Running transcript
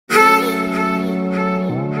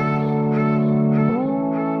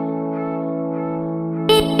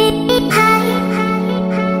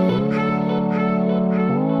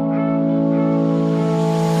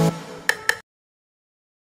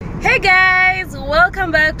guys,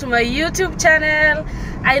 welcome back to my YouTube channel.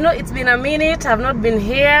 I know it's been a minute, I've not been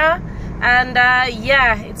here, and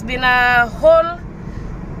yeah, it's been a whole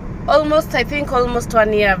almost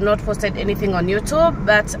 1 year I've not posted anything on YouTube.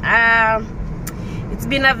 But it's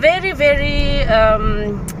been a very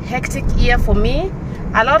hectic year for me.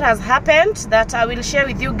 A lot has happened that I will share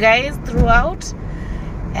with you guys throughout.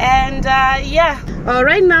 And yeah,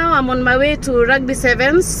 right now I'm on my way to Rugby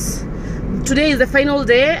Sevens. Today is the final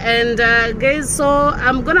day, and guys, so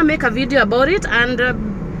I'm gonna make a video about it, and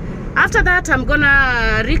after that I'm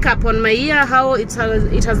gonna recap on my year, how it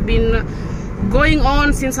has been going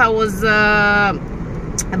on since I was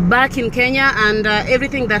back in Kenya, and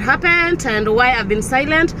everything that happened and why I've been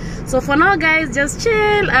silent. So for now, guys, just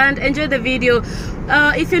chill and enjoy the video.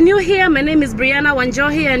 If you're new here, my name is Brianna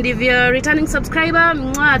Wanjohi, and if you're a returning subscriber,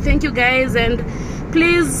 thank you guys, and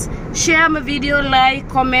please share my video, like,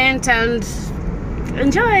 comment, and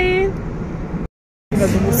enjoy.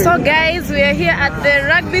 So guys, we are here at the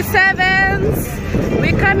Rugby Sevens.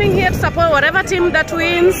 We're coming here to support whatever team that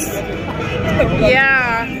wins.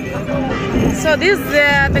 Yeah, so this is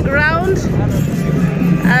the ground,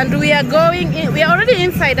 and we are going in. We are already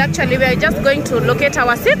inside. Actually, we are just going to locate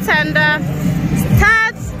our seats and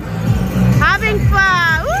start having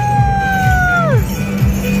fun. Woo!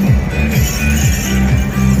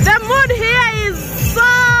 The mood here is so.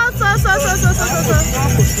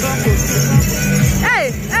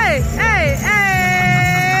 Hey.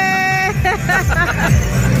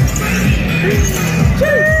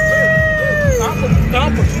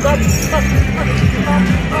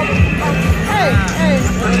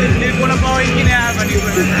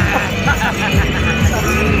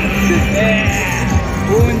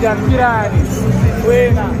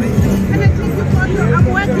 I'm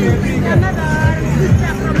working with another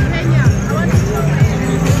teacher from Kenya. I want to show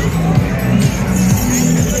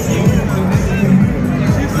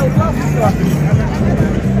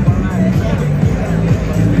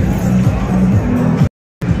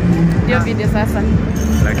ndio video sasa.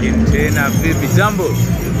 Lakini tena vipi jambo?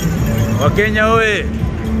 Wakenya oe.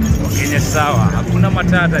 Wakenya sawa. Hakuna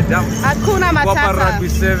matata jambo. Hakuna matata. Kwa Rugby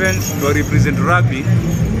Sevens to represent rugby.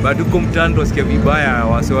 Bado uko mtando wasikia vibaya,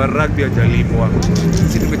 wase wa rugby hajalipwa.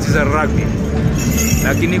 Sisi tumecheza rugby.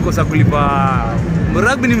 Lakini kosa kulipa.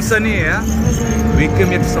 Rugby ni msanii ya. We came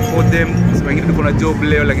here to support them. Wengine tuko na job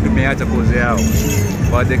leo, lakini tumeacha koze yao.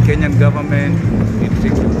 But the Kenyan government it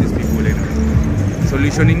takes these people anyway.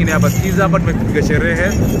 Solution nyingine hapa, sikiza hapa, tumepiga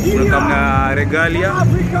sherehe, kuna kama regalia,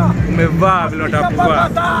 umevaa vile unataka kuvaa,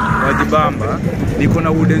 wajibamba. Niko na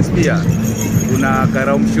wooden spear, kuna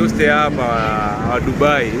karao mshoste hapa wa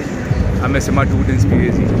Dubai, amesema tu wooden spear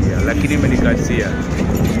hizi, lakini imenikatia.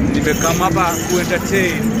 Nimekama hapa ku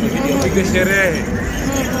entertain, kupiga sherehe.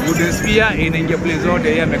 Wooden spear inaingia play zote,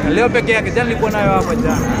 yeye ameka. Leo peke yake, jana nilikuwa nayo hapa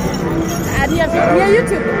jana.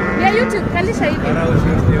 Ya YouTube, kalisha hivi.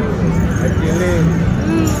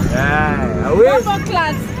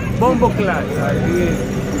 Bombo class.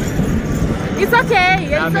 It's okay.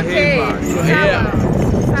 It's okay.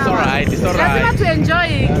 It's alright. Lazima to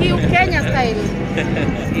enjoy Kenya style.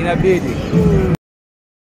 Inabidi.